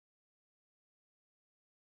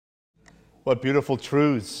What beautiful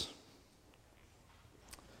truths.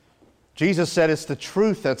 Jesus said it's the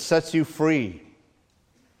truth that sets you free.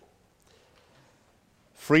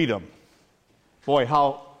 Freedom. Boy,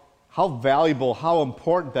 how valuable, how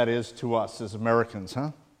important that is to us as Americans,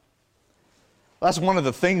 huh? That's one of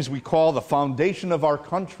the things we call the foundation of our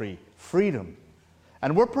country, freedom.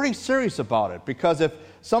 And we're pretty serious about it, because if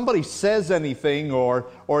somebody says anything or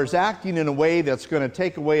is acting in a way that's going to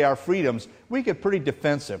take away our freedoms, we get pretty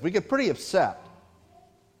defensive. We get pretty upset.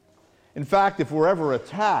 In fact, if we're ever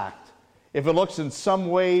attacked, if it looks in some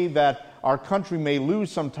way that our country may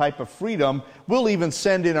lose some type of freedom, we'll even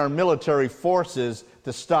send in our military forces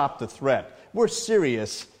to stop the threat. We're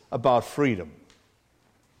serious about freedom.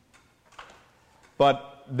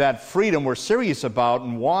 But that freedom we're serious about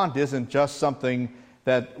and want isn't just something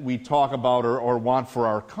that we talk about or want for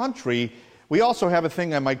our country. We also have a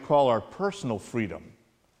thing I might call our personal freedom.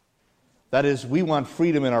 That is, we want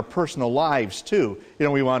freedom in our personal lives too.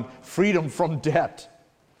 We want freedom from debt.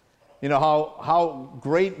 How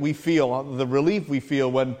great we feel, the relief we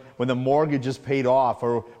feel when the mortgage is paid off,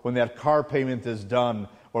 or when that car payment is done,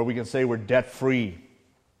 or we can say we're debt-free.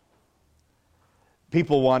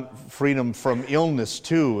 People want freedom from illness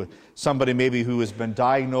too. Somebody maybe who has been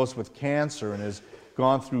diagnosed with cancer and has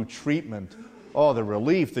gone through treatment. Oh, the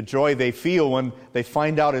relief, the joy they feel when they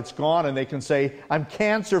find out it's gone and they can say, I'm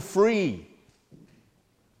cancer-free.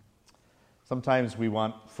 Sometimes we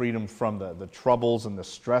want freedom from the troubles and the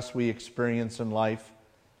stress we experience in life.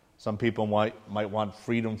 Some people might want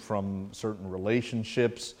freedom from certain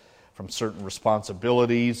relationships, from certain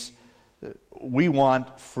responsibilities. We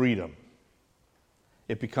want freedom.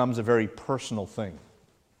 It becomes a very personal thing.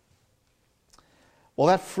 Well,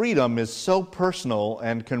 that freedom is so personal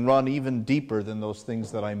and can run even deeper than those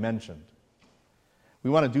things that I mentioned. We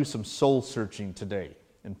want to do some soul searching today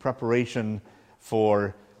in preparation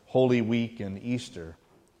for Holy Week and Easter,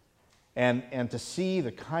 and to see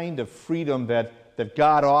the kind of freedom that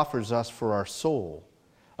God offers us for our soul,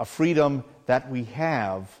 a freedom that we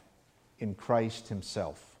have in Christ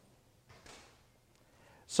Himself.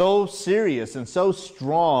 So serious and so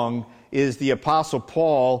strong is the Apostle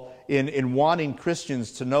Paul in wanting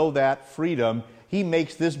Christians to know that freedom. He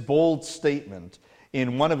makes this bold statement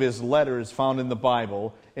in one of his letters found in the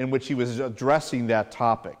Bible, in which he was addressing that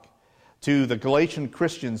topic. To the Galatian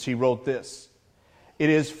Christians, he wrote this: "It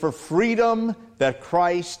is for freedom that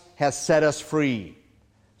Christ has set us free.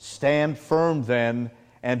 Stand firm then,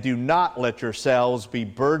 and do not let yourselves be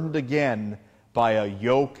burdened again by a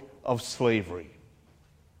yoke of slavery."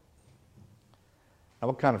 Now,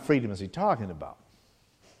 what kind of freedom is he talking about?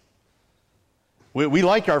 We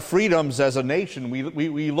like our freedoms as a nation.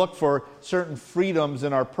 We look for certain freedoms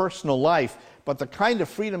in our personal life. But the kind of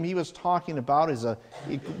freedom he was talking about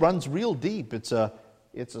it runs real deep. It's a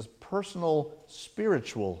personal,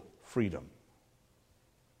 spiritual freedom.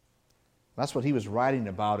 That's what he was writing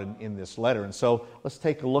about in this letter. And so let's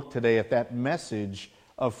take a look today at that message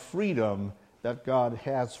of freedom that God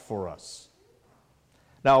has for us.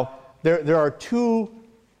 Now, there are two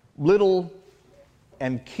little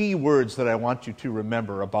and key words that I want you to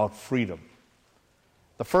remember about freedom.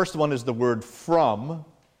 The first one is the word from,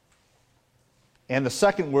 and the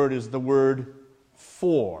second word is the word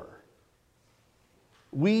for.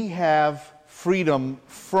 We have freedom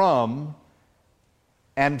from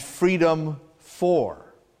and freedom for.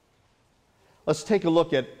 Let's take a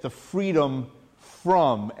look at the freedom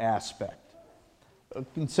from aspect. You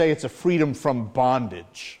can say it's a freedom from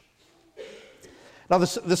bondage. Now,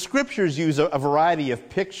 the Scriptures use a variety of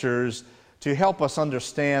pictures to help us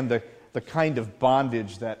understand the kind of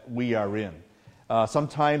bondage that we are in.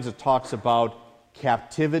 Sometimes it talks about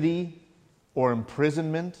captivity or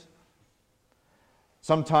imprisonment.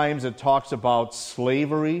 Sometimes it talks about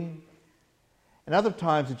slavery. And other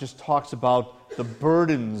times it just talks about the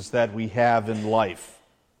burdens that we have in life.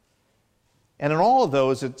 And in all of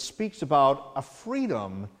those, it speaks about a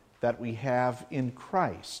freedom that we have in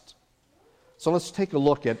Christ. So let's take a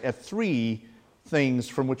look at three things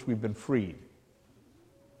from which we've been freed.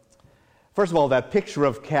 First of all, that picture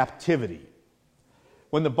of captivity.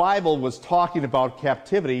 When the Bible was talking about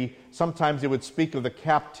captivity, sometimes it would speak of the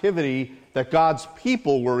captivity that God's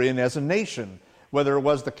people were in as a nation, whether it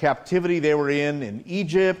was the captivity they were in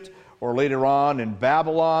Egypt, or later on in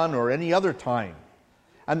Babylon, or any other time.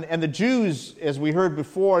 And the Jews, as we heard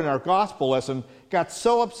before in our gospel lesson, got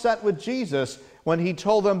so upset with Jesus when he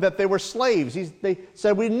told them that they were slaves. They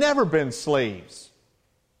said, "We've never been slaves."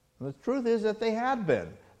 And the truth is that they had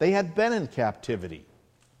been. They had been in captivity.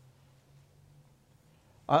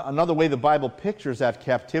 Another way the Bible pictures that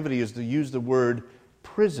captivity is to use the word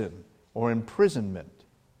prison or imprisonment.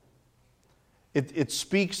 It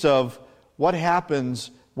speaks of what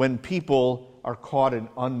happens when people are caught in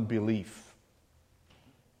unbelief.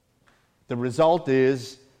 The result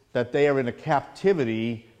is that they are in a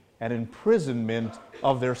captivity and imprisonment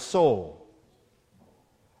of their soul.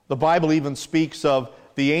 The Bible even speaks of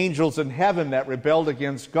the angels in heaven that rebelled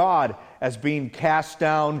against God as being cast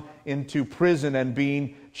down into prison and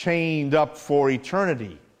being chained up for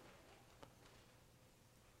eternity.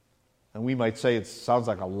 And we might say it sounds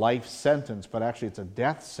like a life sentence, but actually it's a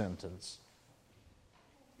death sentence.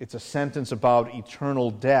 It's a sentence about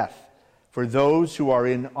eternal death for those who are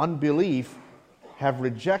in unbelief, have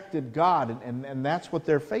rejected God, and that's what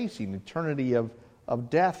they're facing, eternity of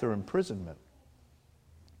death or imprisonment.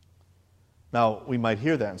 Now, we might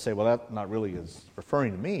hear that and say, well, that not really is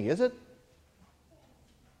referring to me, is it?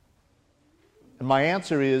 And my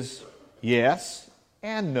answer is yes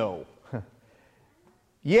and no.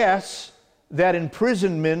 Yes, that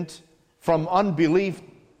imprisonment from unbelief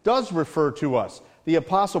does refer to us. The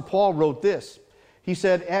Apostle Paul wrote this. He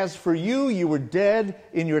said, "As for you, you were dead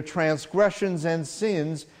in your transgressions and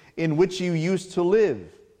sins in which you used to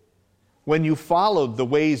live, when you followed the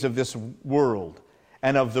ways of this world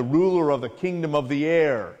and of the ruler of the kingdom of the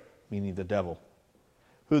air," meaning the devil,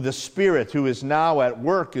 "who the Spirit who is now at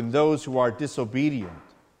work in those who are disobedient."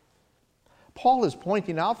 Paul is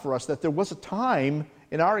pointing out for us that there was a time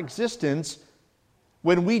in our existence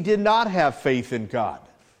when we did not have faith in God.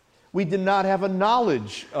 We did not have a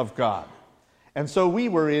knowledge of God. And so we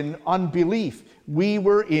were in unbelief. We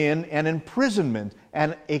were in an imprisonment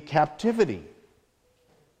and a captivity.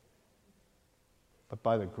 But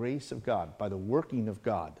by the grace of God, by the working of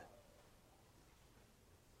God,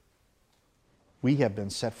 we have been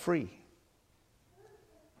set free.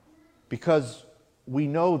 Because we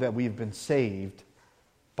know that we've been saved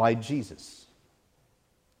by Jesus.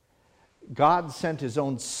 God sent His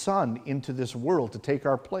own Son into this world to take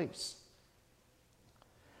our place.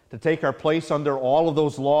 To take our place under all of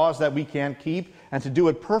those laws that we can't keep, and to do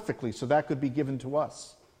it perfectly so that could be given to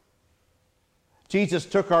us. Jesus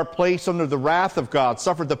took our place under the wrath of God,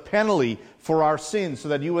 suffered the penalty for our sins so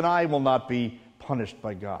that you and I will not be punished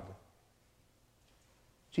by God.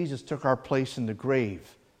 Jesus took our place in the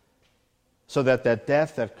grave so that that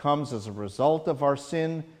death that comes as a result of our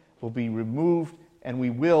sin will be removed and we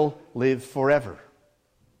will live forever.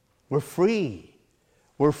 We're free.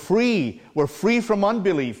 We're free. We're free from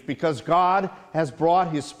unbelief because God has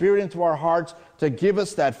brought His Spirit into our hearts to give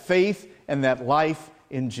us that faith and that life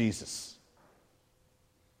in Jesus.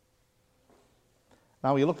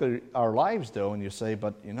 Now we look at our lives, though, and you say,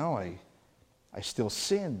 but you know, I still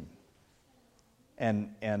sin.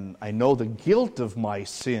 And I know the guilt of my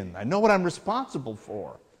sin. I know what I'm responsible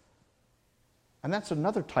for. And that's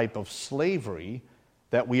another type of slavery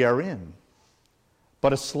that we are in.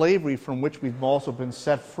 But a slavery from which we've also been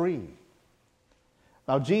set free.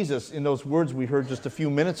 Now Jesus, in those words we heard just a few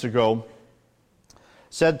minutes ago,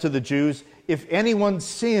 said to the Jews, "If anyone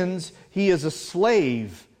sins, he is a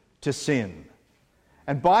slave to sin."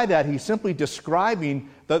 And by that, he's simply describing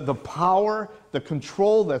the power, the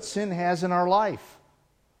control that sin has in our life.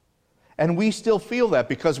 And we still feel that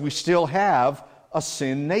because we still have a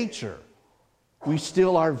sin nature. We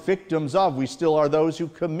still are victims of, we still are those who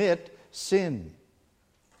commit sin.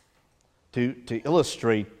 To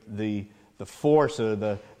illustrate the force or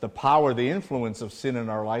the power, the influence of sin in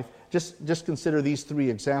our life, just consider these three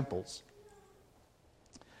examples.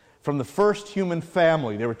 From the first human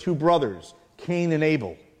family, there were two brothers, Cain and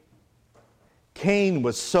Abel. Cain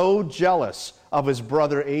was so jealous of his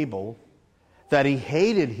brother Abel that he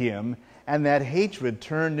hated him, and that hatred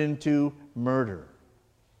turned into murder.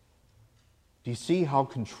 Do you see how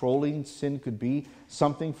controlling sin could be?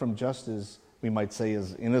 Something from just as, we might say,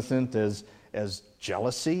 as innocent as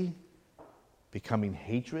jealousy, becoming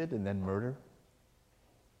hatred and then murder.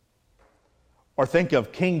 Or think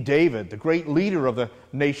of King David, the great leader of the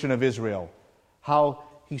nation of Israel, how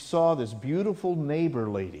he saw this beautiful neighbor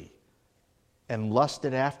lady and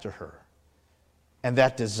lusted after her. And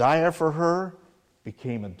that desire for her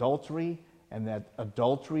became adultery, and that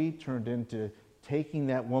adultery turned into taking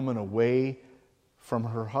that woman away from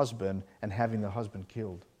her husband and having the husband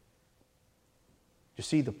killed. You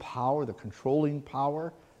see the power, the controlling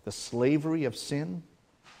power, the slavery of sin?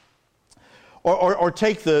 Or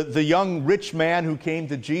take the young rich man who came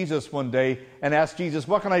to Jesus one day and asked Jesus,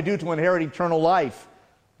 "What can I do to inherit eternal life?"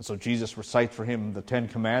 And so Jesus recites for him the 10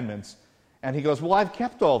 Commandments. And he goes, "Well, I've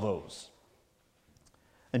kept all those."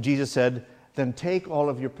 And Jesus said, "Then take all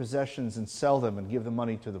of your possessions and sell them and give the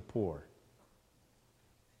money to the poor."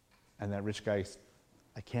 And that rich guy said,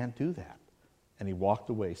 "I can't do that." And he walked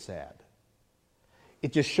away sad.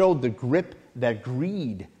 It just showed the grip that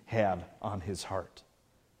greed had on his heart.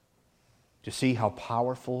 Do you see how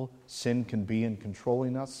powerful sin can be in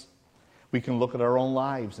controlling us? We can look at our own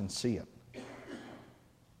lives and see it.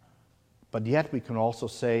 But yet we can also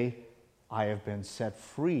say, I have been set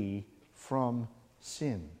free from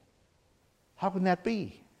sin. How can that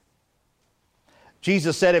be?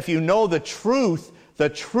 Jesus said, if you know the truth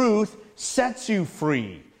sets you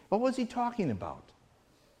free. What was he talking about?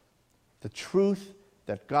 The truth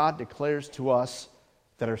that God declares to us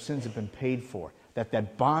that our sins have been paid for,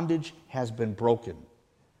 that bondage has been broken.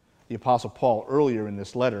 The Apostle Paul earlier in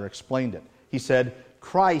this letter explained it. He said,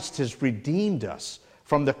 Christ has redeemed us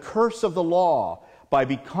from the curse of the law by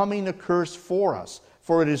becoming a curse for us.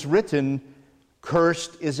 For it is written,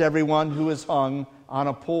 cursed is everyone who is hung on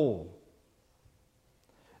a pole.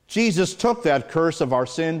 Jesus took that curse of our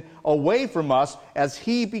sin away from us as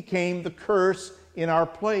he became the curse in our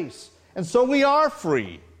place. And so we are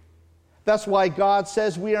free. That's why God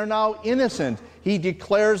says we are now innocent. He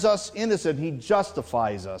declares us innocent. He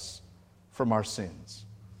justifies us from our sins.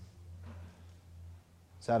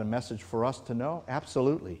 Is that a message for us to know?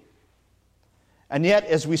 Absolutely. And yet,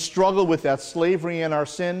 as we struggle with that slavery in our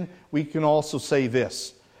sin, we can also say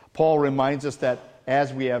this. Paul reminds us that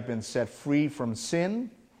as we have been set free from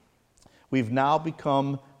sin, we've now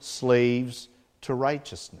become slaves to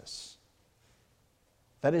righteousness.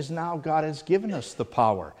 That is, now God has given us the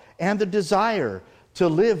power and the desire to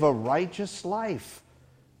live a righteous life.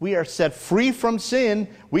 We are set free from sin,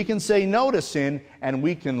 we can say no to sin, and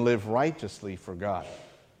we can live righteously for God.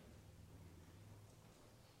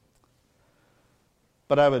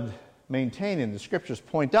 But I would maintain, and the Scriptures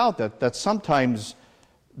point out, that sometimes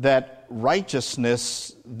that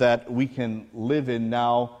righteousness that we can live in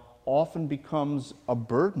now often becomes a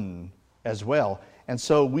burden as well. And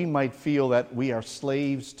so we might feel that we are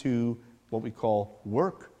slaves to what we call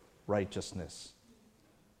work righteousness.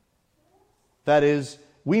 That is,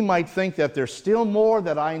 we might think that there's still more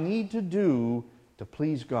that I need to do to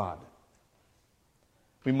please God.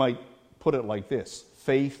 We might put it like this: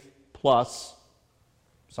 faith plus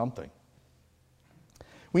something.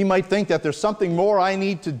 We might think that there's something more I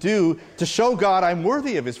need to do to show God I'm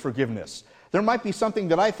worthy of His forgiveness. There might be something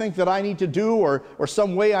that I think that I need to do or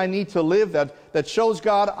some way I need to live that shows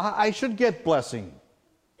God I should get blessing.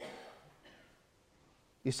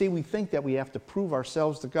 You see, we think that we have to prove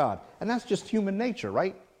ourselves to God. And that's just human nature,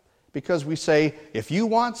 right? Because we say, if you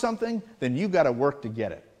want something, then you got to work to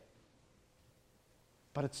get it.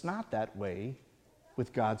 But it's not that way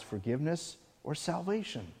with God's forgiveness or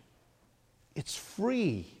salvation. It's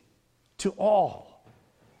free to all,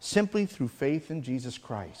 simply through faith in Jesus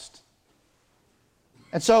Christ.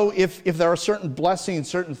 And so if there are certain blessings,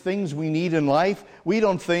 certain things we need in life, we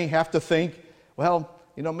don't have to think, well,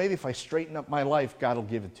 maybe if I straighten up my life, God will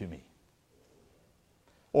give it to me.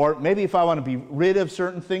 Or maybe if I want to be rid of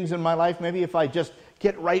certain things in my life, maybe if I just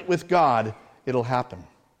get right with God, it'll happen.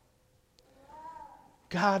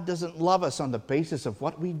 God doesn't love us on the basis of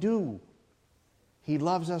what we do. He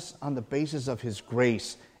loves us on the basis of His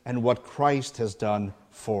grace and what Christ has done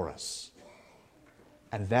for us.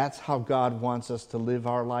 And that's how God wants us to live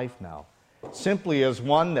our life now, simply as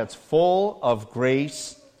one that's full of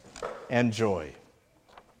grace and joy.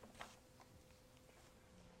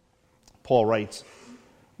 Paul writes,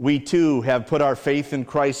 we too have put our faith in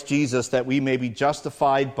Christ Jesus that we may be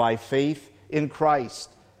justified by faith in Christ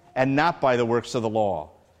and not by the works of the law,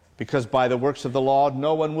 because by the works of the law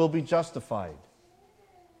no one will be justified.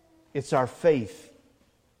 It's our faith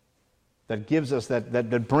that gives us,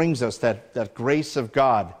 that brings us that grace of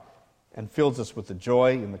God and fills us with the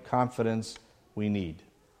joy and the confidence we need.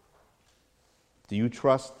 Do you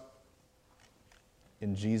trust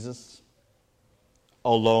in Jesus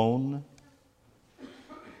alone?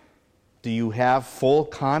 Do you have full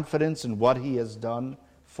confidence in what He has done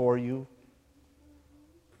for you?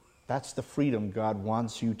 That's the freedom God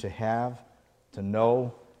wants you to have, to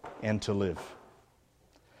know, and to live.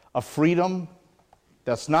 A freedom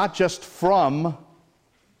that's not just from,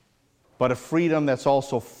 but a freedom that's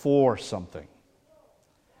also for something.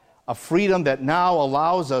 A freedom that now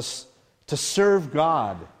allows us to serve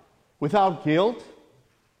God without guilt,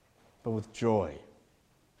 but with joy.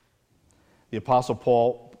 The Apostle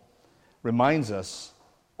Paul reminds us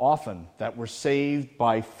often that we're saved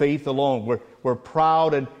by faith alone. We're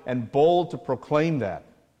proud and bold to proclaim that.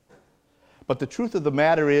 But the truth of the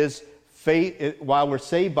matter is, while we're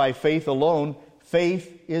saved by faith alone,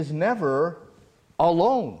 faith is never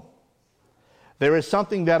alone. There is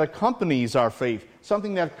something that accompanies our faith,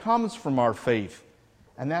 something that comes from our faith,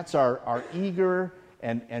 and that's our eager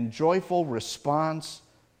and joyful response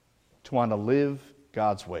to want to live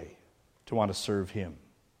God's way, to want to serve Him.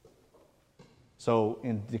 So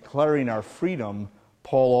in declaring our freedom,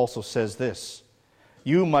 Paul also says this: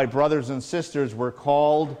 "You, my brothers and sisters, were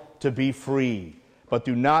called to be free, but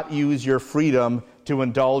do not use your freedom to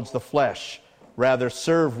indulge the flesh. Rather,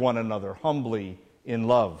 serve one another humbly in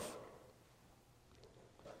love."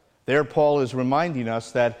 There, Paul is reminding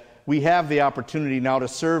us that we have the opportunity now to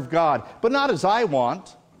serve God, but not as I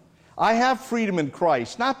want. I have freedom in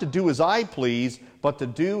Christ, not to do as I please, but to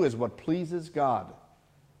do as what pleases God,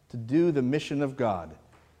 to do the mission of God,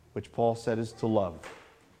 which Paul said is to love.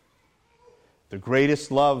 The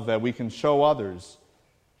greatest love that we can show others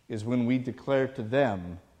is when we declare to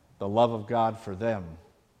them the love of God for them,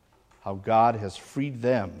 how God has freed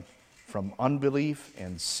them from unbelief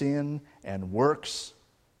and sin and works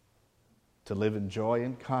to live in joy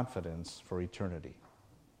and confidence for eternity.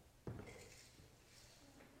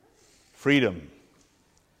 Freedom.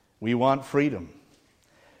 We want freedom.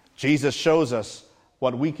 Jesus shows us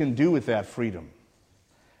what we can do with that freedom.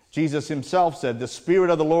 Jesus himself said, "The Spirit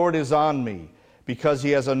of the Lord is on me, because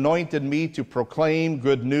he has anointed me to proclaim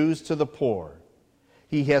good news to the poor.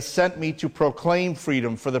 He has sent me to proclaim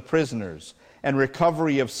freedom for the prisoners and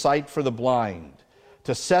recovery of sight for the blind,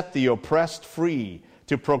 to set the oppressed free,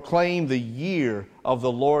 to proclaim the year of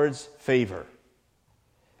the Lord's favor."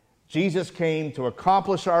 Jesus came to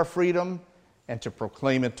accomplish our freedom and to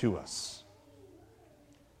proclaim it to us.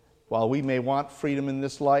 While we may want freedom in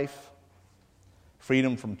this life,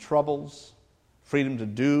 freedom from troubles, freedom to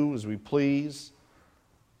do as we please,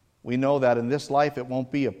 we know that in this life it won't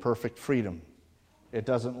be a perfect freedom. It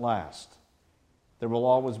doesn't last. There will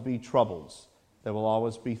always be troubles. There will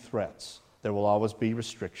always be threats. There will always be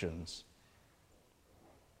restrictions.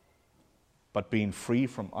 But being free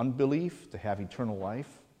from unbelief to have eternal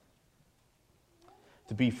life,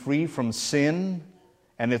 to be free from sin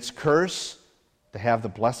and its curse to have the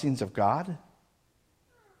blessings of God,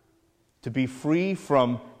 to be free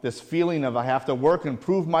from this feeling of I have to work and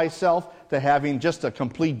prove myself to having just a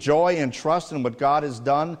complete joy and trust in what God has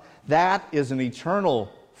done, that is an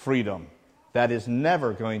eternal freedom that is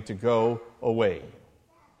never going to go away.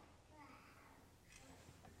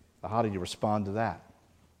 How do you respond to that?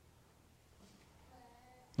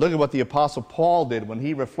 Look at what the Apostle Paul did when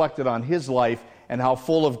he reflected on his life and how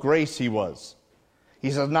full of grace he was. He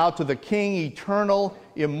says, "Now to the King, eternal,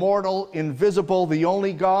 immortal, invisible, the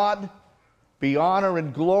only God, be honor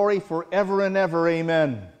and glory forever and ever.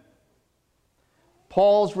 Amen."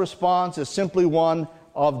 Paul's response is simply one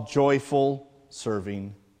of joyful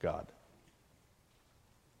serving God.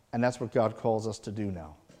 And that's what God calls us to do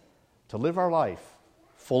now. To live our life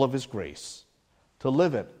full of His grace. To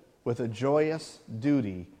live it with a joyous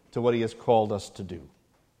duty to what He has called us to do.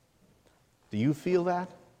 Do you feel that?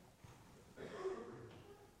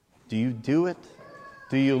 Do you do it?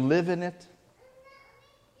 Do you live in it?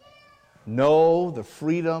 Know the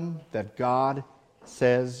freedom that God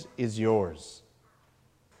says is yours,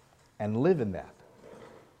 and live in that.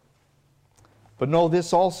 But know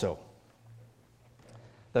this also,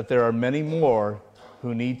 that there are many more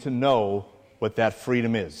who need to know what that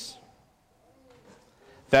freedom is.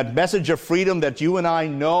 That message of freedom that you and I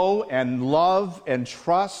know and love and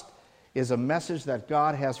trust is a message that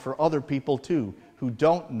God has for other people too, who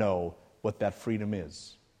don't know what that freedom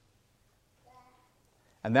is.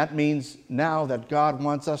 And that means now that God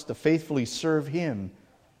wants us to faithfully serve Him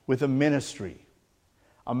with a ministry.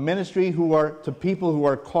 A ministry to people who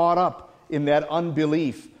are caught up in that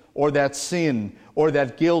unbelief or that sin or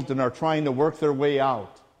that guilt and are trying to work their way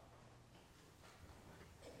out.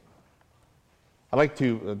 I'd like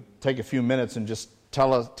to take a few minutes and just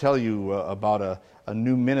tell you about a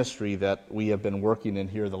new ministry that we have been working in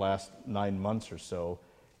here the last 9 months or so.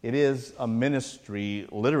 It is a ministry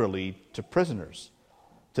literally to prisoners,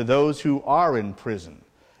 to those who are in prison.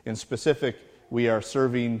 In specific, we are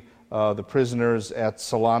serving the prisoners at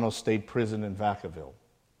Solano State Prison in Vacaville.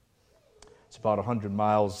 It's about 100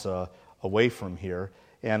 miles away from here.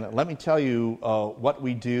 And let me tell you what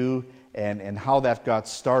we do and how that got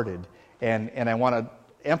started. And I want to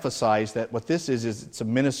emphasize that what this is it's a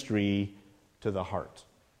ministry to the heart.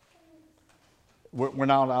 We're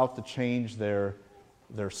not out to change their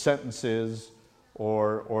sentences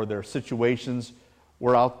or their situations.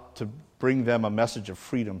 We're out to bring them a message of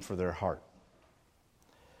freedom for their heart.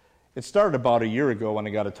 It started about a year ago when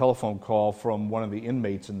I got a telephone call from one of the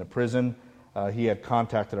inmates in the prison. He had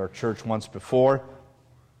contacted our church once before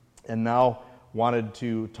and now wanted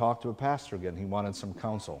to talk to a pastor again. He wanted some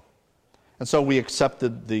counsel. And so we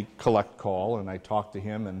accepted the collect call, and I talked to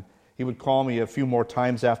him, and he would call me a few more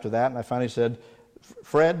times after that, and I finally said,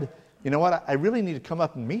 "Fred, you know what? I really need to come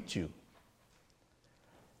up and meet you."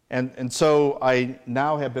 And so I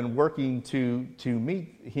now have been working to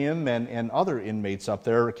meet him and other inmates up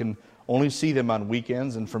there. I can only see them on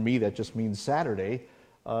weekends, and for me that just means Saturday.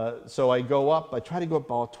 So I try to go up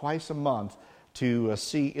about twice a month to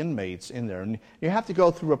see inmates in there. And you have to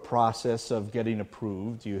go through a process of getting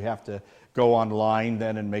approved. You have to go online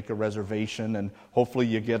then and make a reservation, and hopefully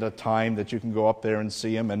you get a time that you can go up there and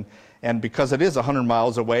see them. And because it is 100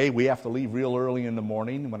 miles away, we have to leave real early in the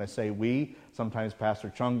morning. When I say we, sometimes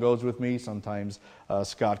Pastor Chung goes with me, sometimes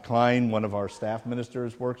Scott Klein, one of our staff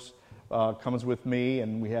ministers, comes with me,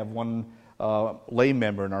 and we have one lay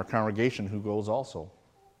member in our congregation who goes also.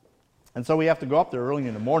 And so we have to go up there early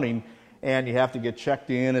in the morning, and you have to get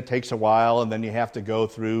checked in. It takes a while, and then you have to go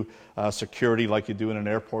through security like you do in an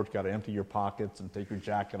airport. You've got to empty your pockets and take your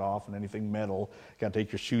jacket off and anything metal. You've got to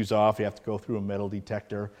take your shoes off. You have to go through a metal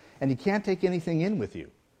detector. And you can't take anything in with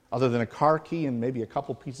you other than a car key and maybe a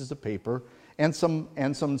couple pieces of paper and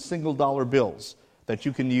some single-dollar bills that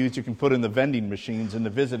you can use. You can put in the vending machines in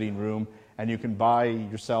the visiting room, and you can buy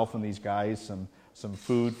yourself and these guys some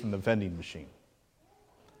food from the vending machine.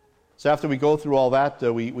 So after we go through all that,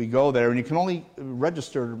 we go there, and you can only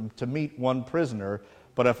register to meet one prisoner,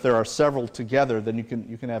 but if there are several together, then you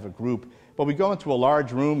can have a group. But we go into a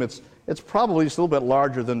large room. It's probably just a little bit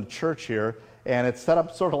larger than the church here, and it's set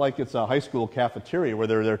up sort of like it's a high school cafeteria where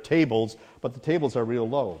there are tables, but the tables are real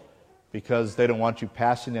low because they don't want you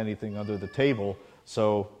passing anything under the table,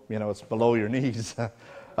 so it's below your knees.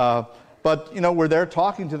 But we're there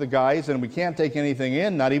talking to the guys, and we can't take anything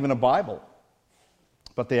in, not even a Bible.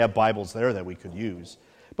 But they have Bibles there that we could use.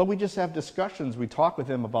 But we just have discussions. We talk with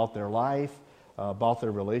them about their life, about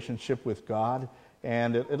their relationship with God,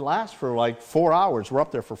 and it lasts for like 4 hours. We're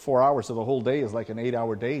up there for 4 hours, so the whole day is like an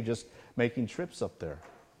 8-hour day just making trips up there.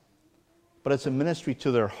 But it's a ministry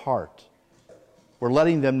to their heart. We're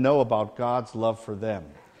letting them know about God's love for them.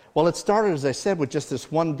 Well, it started, as I said, with just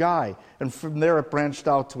this one guy, and from there it branched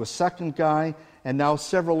out to a second guy, and now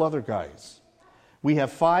several other guys. We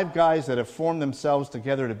have 5 guys that have formed themselves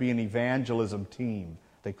together to be an evangelism team,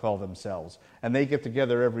 they call themselves. And they get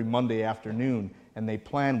together every Monday afternoon, and they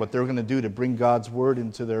plan what they're going to do to bring God's word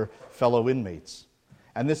into their fellow inmates.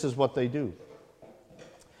 And this is what they do.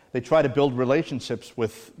 They try to build relationships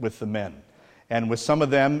with the men. And with some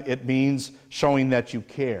of them, it means showing that you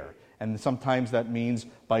care. And sometimes that means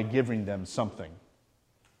by giving them something.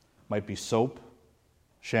 Might be soap,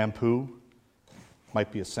 shampoo,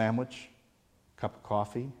 might be a sandwich, cup of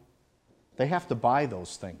coffee. They have to buy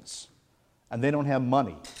those things, and they don't have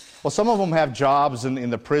money. Well, some of them have jobs in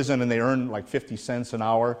the prison, and they earn like 50 cents an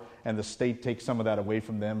hour, and the state takes some of that away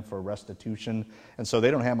from them for restitution, and so they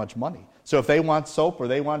don't have much money. So if they want soap or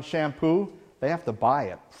they want shampoo, they have to buy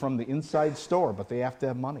it from the inside store, but they have to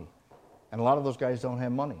have money. And a lot of those guys don't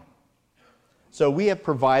have money. So we have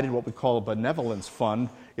provided what we call a benevolence fund.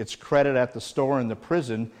 It's credit at the store in the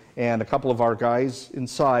prison, and a couple of our guys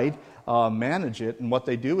inside manage it. And what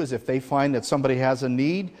they do is if they find that somebody has a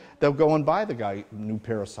need, they'll go and buy the guy a new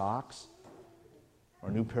pair of socks or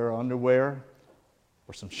a new pair of underwear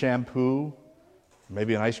or some shampoo, or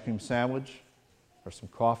maybe an ice cream sandwich or some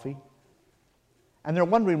coffee. And they're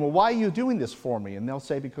wondering, well, why are you doing this for me? And they'll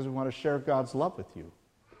say, because we want to share God's love with you.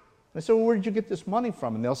 And I say, well, where did you get this money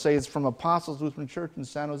from? And they'll say, it's from Apostles Lutheran Church in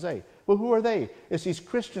San Jose. Well, who are they? It's these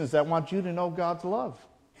Christians that want you to know God's love.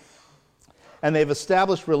 And they've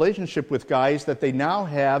established relationship with guys that they now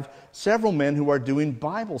have several men who are doing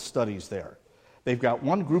Bible studies there. They've got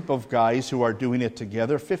one group of guys who are doing it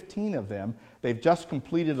together, 15 of them. They've just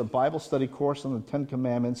completed a Bible study course on the Ten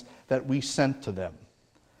Commandments that we sent to them.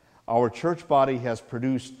 Our church body has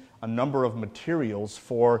produced a number of materials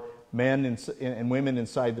for men and women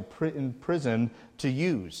inside the prison to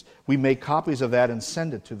use. We make copies of that and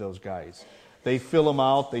send it to those guys. They fill them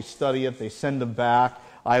out, they study it, they send them back.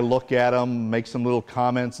 I look at them, make some little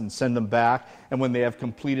comments, and send them back. And when they have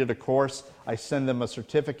completed a course, I send them a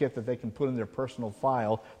certificate that they can put in their personal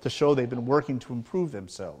file to show they've been working to improve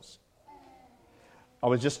themselves. I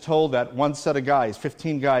was just told that one set of guys,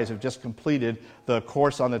 15 guys, have just completed the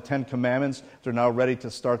course on the Ten Commandments. They're now ready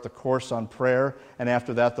to start the course on prayer, and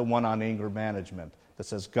after that, the one on anger management that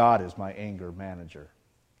says, God is my anger manager.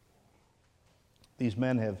 These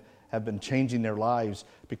men have been changing their lives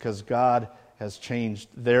because God has changed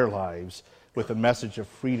their lives with a message of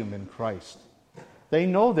freedom in Christ. They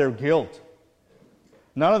know their guilt.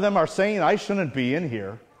 None of them are saying, I shouldn't be in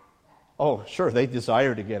here. Oh, sure, they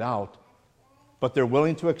desire to get out. But they're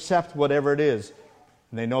willing to accept whatever it is,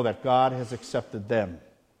 and they know that God has accepted them.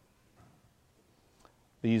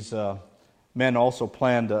 These men also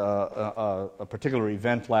planned a particular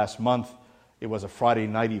event last month It was a Friday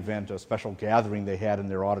night event, a special gathering they had in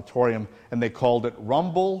their auditorium, and they called it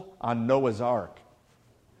Rumble on Noah's Ark.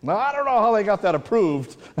 Now, I don't know how they got that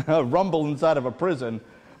approved, rumble inside of a prison,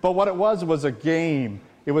 but what it was a game.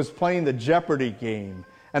 It was playing the Jeopardy game,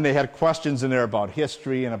 and they had questions in there about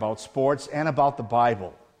history and about sports and about the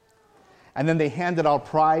Bible. And then they handed out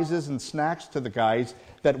prizes and snacks to the guys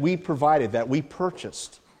that we provided, that we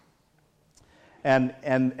purchased. And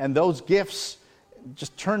those gifts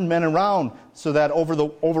just turned men around, so that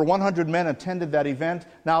over 100 men attended that event.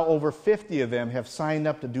 Now over 50 of them have signed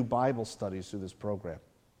up to do Bible studies through this program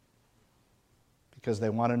because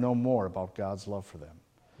they want to know more about God's love for them.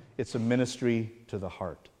 It's a ministry to the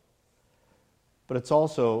heart. But it's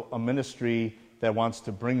also a ministry that wants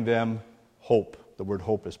to bring them hope. The word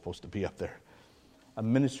hope is supposed to be up there. A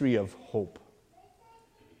ministry of hope.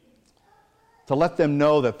 To let them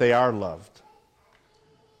know that they are loved.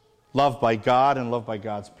 Loved by God and loved by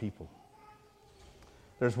God's people.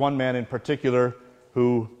 There's one man in particular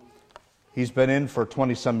who, he's been in for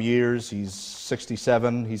 20-some years. He's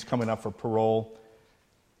 67. He's coming up for parole.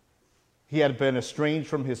 He had been estranged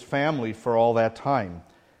from his family for all that time.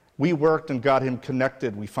 We worked and got him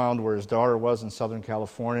connected. We found where his daughter was in Southern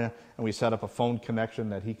California, and we set up a phone connection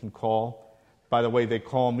that he can call. By the way, they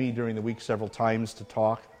call me during the week several times to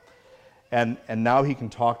talk. And now he can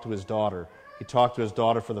talk to his daughter. He talked to his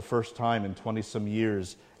daughter for the first time in 20-some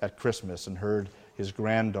years at Christmas and heard his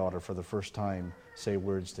granddaughter for the first time say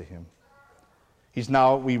words to him.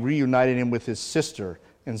 We reunited him with his sister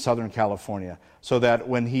in Southern California, so that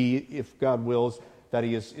when he, if God wills, that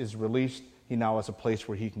he is released, he now has a place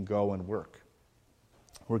where he can go and work.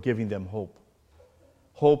 We're giving them hope.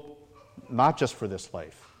 Hope not just for this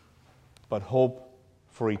life, but hope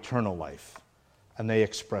for eternal life. And they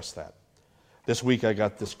express that. This week I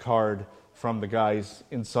got this card from the guys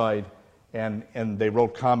inside, and they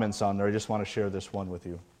wrote comments on there. I just want to share this one with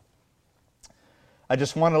you. I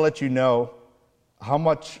just want to let you know how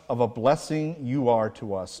much of a blessing you are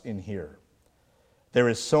to us in here. There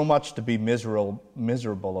is so much to be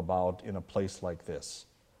miserable about in a place like this.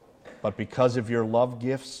 But because of your love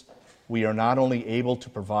gifts, we are not only able to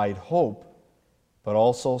provide hope, but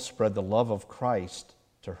also spread the love of Christ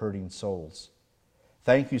to hurting souls.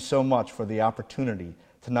 Thank you so much for the opportunity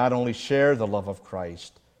to not only share the love of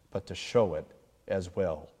Christ, but to show it as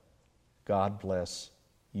well. God bless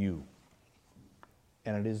you.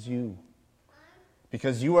 And it is you.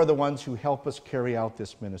 Because you are the ones who help us carry out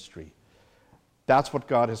this ministry. That's what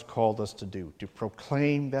God has called us to do, to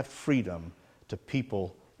proclaim that freedom to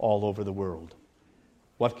people all over the world.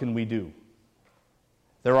 What can we do?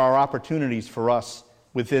 There are opportunities for us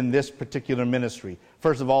within this particular ministry.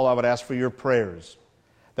 First of all, I would ask for your prayers,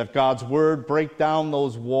 that God's Word break down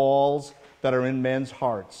those walls that are in men's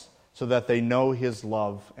hearts so that they know His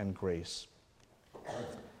love and grace.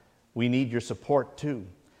 We need your support too.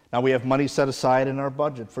 Now, we have money set aside in our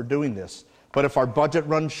budget for doing this. But if our budget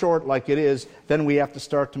runs short like it is, then we have to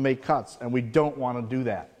start to make cuts, and we don't want to do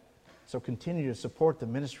that. So continue to support the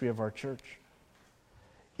ministry of our church.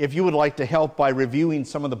 If you would like to help by reviewing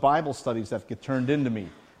some of the Bible studies that get turned into me,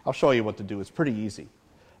 I'll show you what to do. It's pretty easy.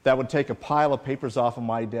 That would take a pile of papers off of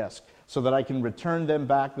my desk so that I can return them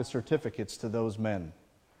back, the certificates, to those men.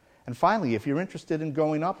 And finally, if you're interested in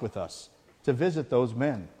going up with us to visit those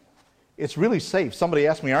men, it's really safe. Somebody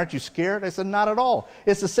asked me, aren't you scared? I said, not at all.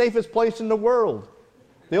 It's the safest place in the world.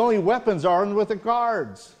 The only weapons are with the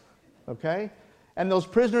guards. Okay? And those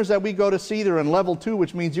prisoners that we go to see, they're in level 2,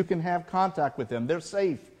 which means you can have contact with them. They're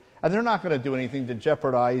safe. And they're not going to do anything to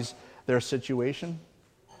jeopardize their situation.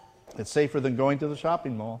 It's safer than going to the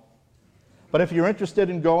shopping mall. But if you're interested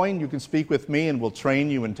in going, you can speak with me and we'll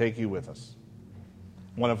train you and take you with us.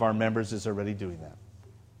 One of our members is already doing that.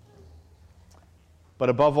 But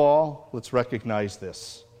above all, let's recognize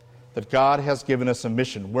this, that God has given us a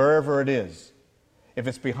mission, wherever it is. If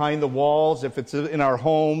it's behind the walls, if it's in our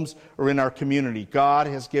homes or in our community, God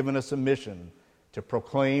has given us a mission to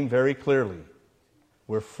proclaim very clearly,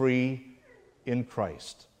 we're free in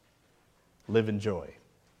Christ. Live in joy.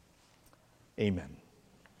 Amen.